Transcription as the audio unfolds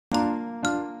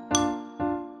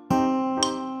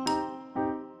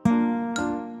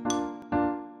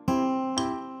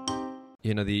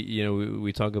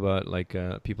We talk about like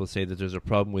people say that there's a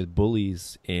problem with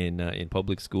bullies in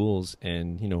public schools,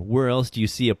 and where else do you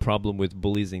see a problem with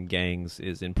bullies and gangs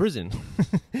is in prison,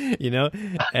 you know,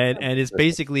 and it's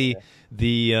basically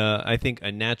the I think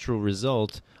a natural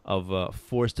result of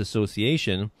forced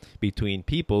association between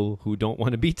people who don't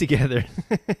want to be together,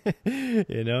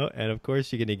 and of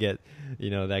course you're gonna get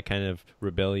that kind of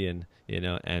rebellion,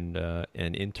 and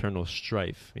internal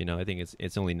strife. I think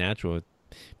it's only natural.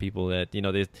 People that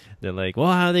they're like,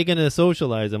 well, how are they gonna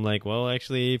socialize? I'm like, well,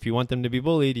 actually, if you want them to be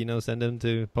bullied, send them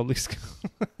to public school.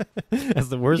 That's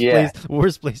the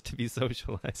worst place to be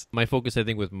socialized. My focus, I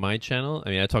think, with my channel, I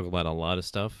mean, I talk about a lot of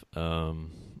stuff.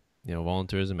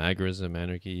 Voluntarism, agorism,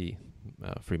 anarchy,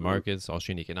 free markets,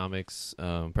 Austrian economics,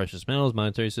 precious metals,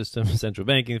 monetary system, central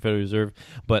banking, Federal Reserve.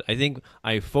 But I think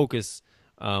I focus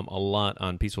a lot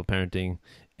on peaceful parenting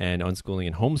and unschooling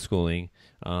and homeschooling,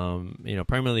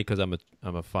 primarily because I'm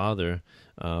a father,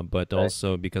 but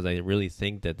also because I really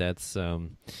think that that's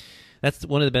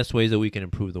one of the best ways that we can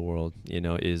improve the world,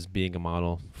 is being a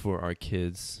model for our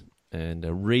kids and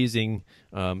raising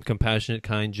compassionate,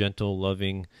 kind, gentle,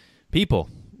 loving people,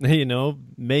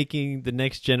 making the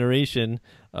next generation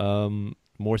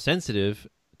more sensitive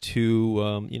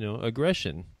to,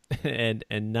 aggression. and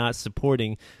not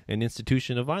supporting an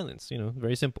institution of violence.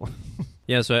 Very simple.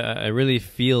 Yeah, so I really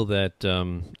feel that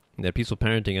that peaceful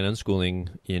parenting and unschooling,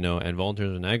 and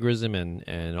voluntarism and agorism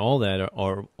and all that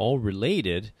are all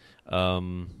related.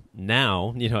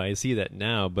 Now, I see that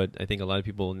now, but I think a lot of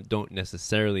people don't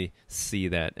necessarily see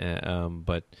that.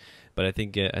 But I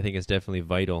think it's definitely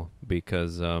vital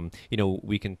because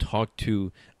we can talk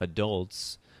to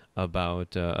adults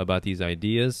about these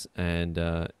ideas, and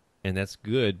that's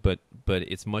good, but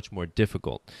it's much more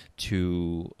difficult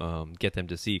to get them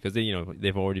to see, because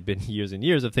they've already been years and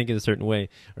years of thinking a certain way,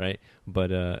 right? But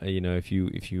if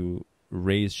you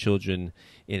raise children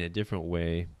in a different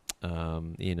way,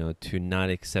 to not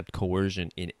accept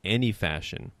coercion in any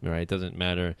fashion, right? It doesn't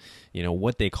matter,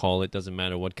 what they call it. Doesn't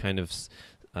matter what kind of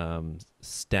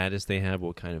status they have,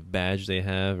 what kind of badge they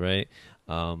have, right?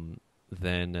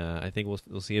 Then I think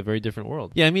we'll see a very different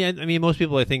world. Yeah, I mean, most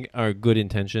people I think are good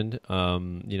intentioned.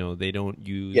 They don't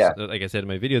use, like I said in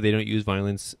my video, they don't use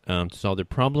violence to solve their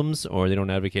problems, or they don't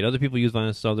advocate other people use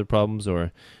violence to solve their problems,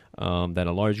 or that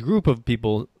a large group of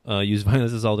people use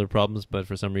violence to solve their problems. But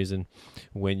for some reason,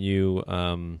 when you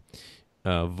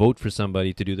vote for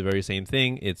somebody to do the very same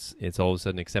thing, it's all of a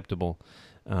sudden acceptable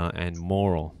and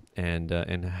moral.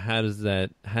 And how does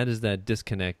that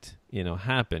disconnect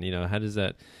happen?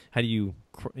 How do you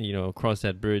cross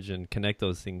that bridge and connect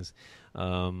those things?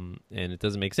 And it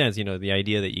doesn't make sense. The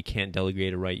idea that you can't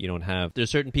delegate a right you don't have. There's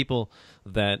certain people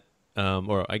that,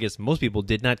 or I guess most people,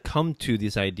 did not come to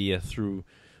this idea through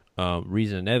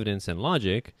reason and evidence and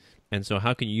logic. And so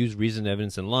how can you use reason,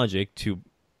 evidence, and logic to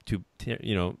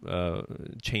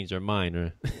change their mind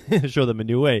or show them a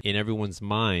new way? In everyone's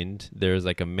mind, there's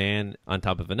like a man on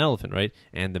top of an elephant, right?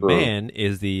 And the man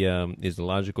is the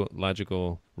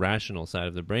logical, rational side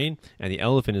of the brain, and the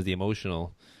elephant is the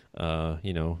emotional,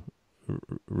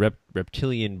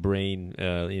 reptilian brain,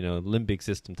 limbic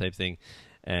system type thing.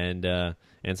 And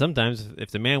sometimes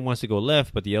if the man wants to go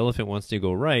left but the elephant wants to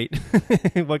go right,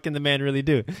 what can the man really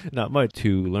do? Not much.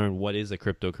 To learn what is a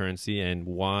cryptocurrency and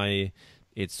why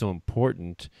it's so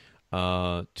important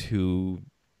to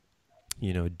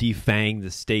defang the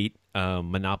state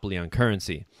monopoly on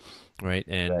currency, right?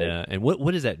 And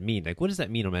what does that mean? Like, what does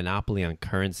that mean, a monopoly on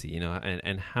currency?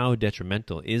 And how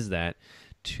detrimental is that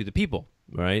to the people,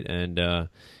 right? And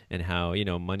how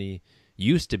money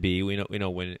used to be,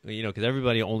 because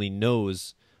everybody only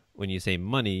knows when you say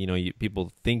money,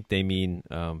 people think they mean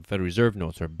Federal Reserve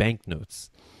notes or bank notes,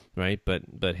 right?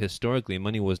 But historically,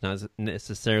 money was not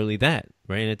necessarily that,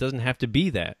 right? And it doesn't have to be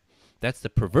that. That's the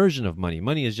perversion of money.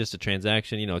 Money is just a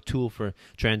transaction, a tool for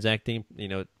transacting,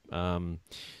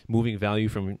 moving value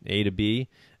from A to B,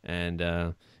 and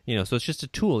so it's just a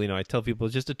tool. I tell people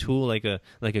it's just a tool, like a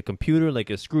computer, like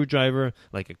a screwdriver,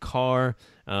 like a car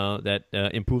that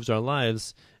improves our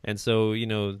lives. And so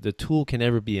the tool can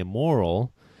never be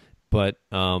immoral. But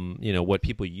what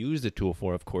people use the tool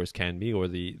for, of course, can be, or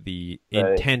the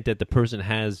intent that the person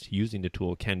has using the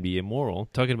tool can be immoral.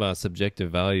 Talking about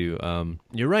subjective value,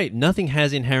 you're right. Nothing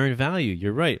has inherent value.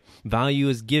 You're right. Value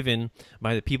is given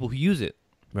by the people who use it,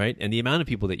 right? And the amount of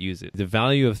people that use it. The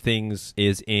value of things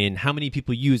is in how many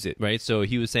people use it, right? So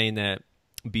he was saying that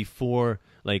before,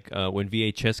 like when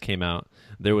VHS came out,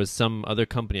 there was some other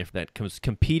company that was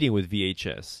competing with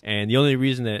VHS, and the only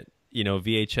reason that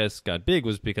VHS got big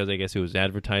was because I guess it was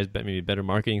advertised, but maybe a better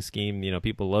marketing scheme.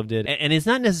 People loved it. And it's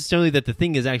not necessarily that the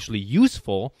thing is actually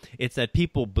useful. It's that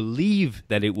people believe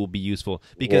that it will be useful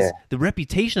because the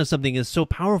reputation of something is so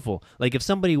powerful. Like if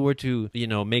somebody were to,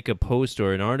 make a post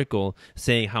or an article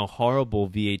saying how horrible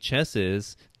VHS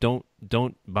is, don't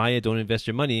buy it, don't invest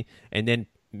your money, and then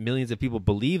millions of people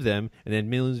believe them, and then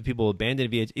millions of people abandon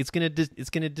VHS. It's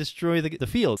gonna destroy the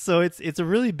field. So it's a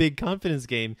really big confidence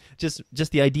game.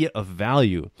 Just the idea of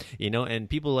value, and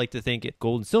people like to think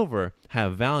gold and silver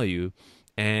have value.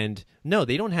 And no,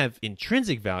 they don't have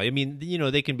intrinsic value. I mean,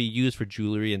 they can be used for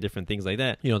jewelry and different things like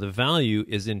that. The value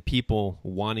is in people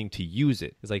wanting to use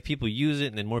it. It's like people use it,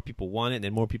 and then more people want it, and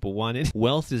then more people want it.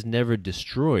 Wealth is never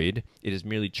destroyed. It is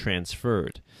merely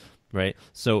transferred, right?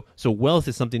 So wealth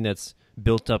is something that's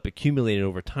built up, accumulated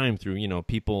over time through,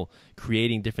 people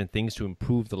creating different things to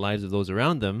improve the lives of those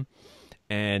around them.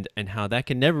 And how that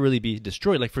can never really be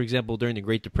destroyed. Like, for example, during the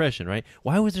Great Depression, right?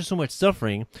 Why was there so much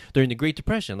suffering during the Great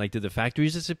Depression? Like, did the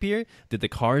factories disappear? Did the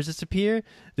cars disappear?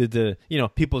 Did the,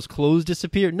 people's clothes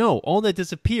disappear? No, all that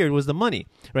disappeared was the money,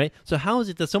 right? So how is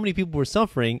it that so many people were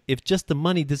suffering if just the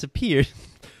money disappeared,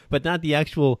 but not the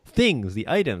actual things, the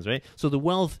items, right? So the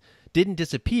wealth didn't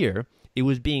disappear. It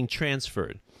was being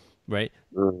transferred, right?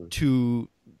 To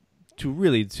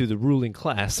the ruling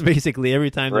class. Basically,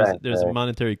 every time there's a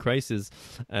monetary crisis,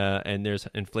 and there's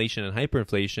inflation and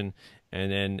hyperinflation,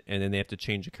 and then they have to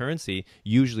change the currency,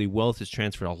 usually wealth is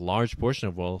transferred, a large portion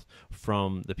of wealth,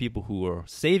 from the people who are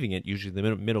saving it, usually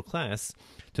the middle class,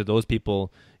 to those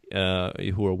people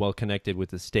who are well connected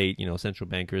with the state, central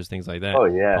bankers, things like that,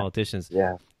 politicians.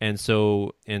 Yeah. And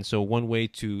so one way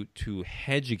to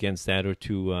hedge against that, or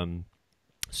to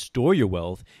store your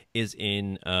wealth, is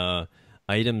in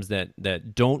items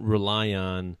that don't rely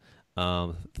on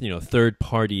third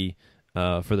party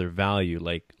for their value,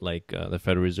 like the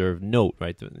Federal Reserve note,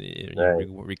 right? It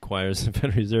requires the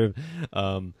Federal Reserve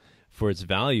for its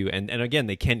value, and again,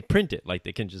 they can't print it. Like,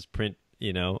 they can just print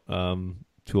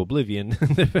to oblivion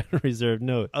the Federal Reserve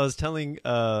note. I was telling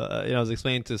I was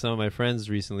explaining to some of my friends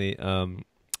recently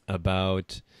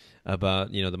about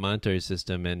the monetary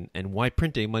system, and why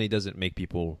printing money doesn't make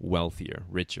people wealthier,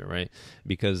 richer, right?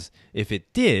 Because if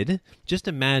it did, just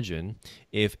imagine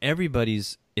if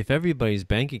everybody's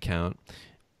bank account,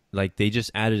 like, they just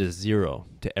added a zero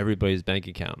to everybody's bank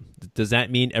account. Does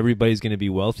that mean everybody's going to be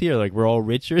wealthier? Like, we're all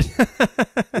richer?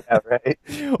 Yeah, right.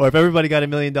 Or if everybody got $1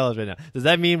 million right now, does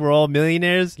that mean we're all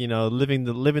millionaires? Living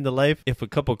the life. If a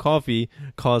cup of coffee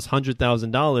costs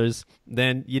 $100,000,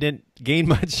 then you didn't gain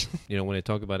much. When I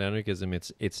talk about anarchism,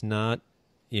 it's not.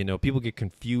 People get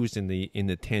confused in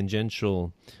the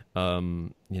tangential,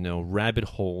 rabbit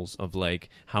holes of, like,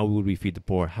 how would we feed the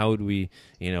poor? How would we,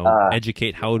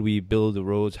 educate? How would we build the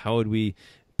roads? How would we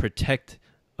protect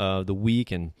the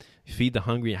weak and feed the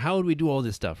hungry? How would we do all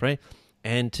this stuff, right?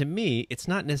 And to me, it's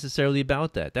not necessarily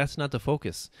about that. That's not the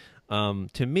focus.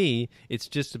 To me, it's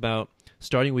just about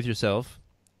starting with yourself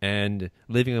and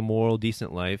living a moral,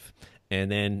 decent life, and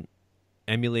then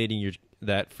emulating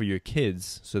that for your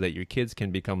kids, so that your kids can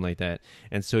become like that.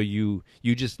 And so you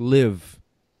just live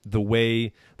the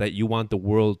way that you want the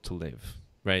world to live,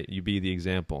 right? You be the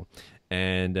example.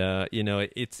 And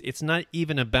it's not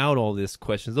even about all these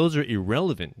questions. Those are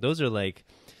irrelevant. Those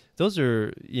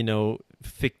are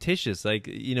fictitious. Like,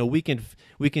 we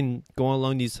can go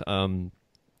along these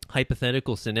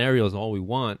hypothetical scenarios all we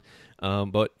want,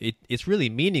 but it's really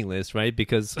meaningless, right?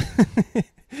 Because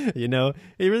it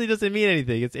really doesn't mean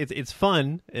anything. It's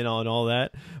fun and all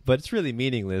that, but it's really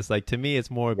meaningless. Like, to me,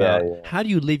 it's more about how do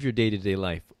you live your day-to-day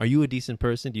life? Are you a decent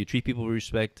person? Do you treat people with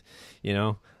respect?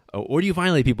 Or do you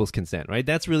violate people's consent? Right?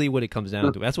 That's really what it comes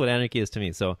down to. That's what anarchy is to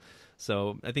me. So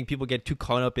I think people get too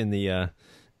caught up in the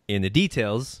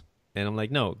details, and I'm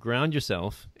like, no, ground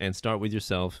yourself and start with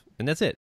yourself, and that's it.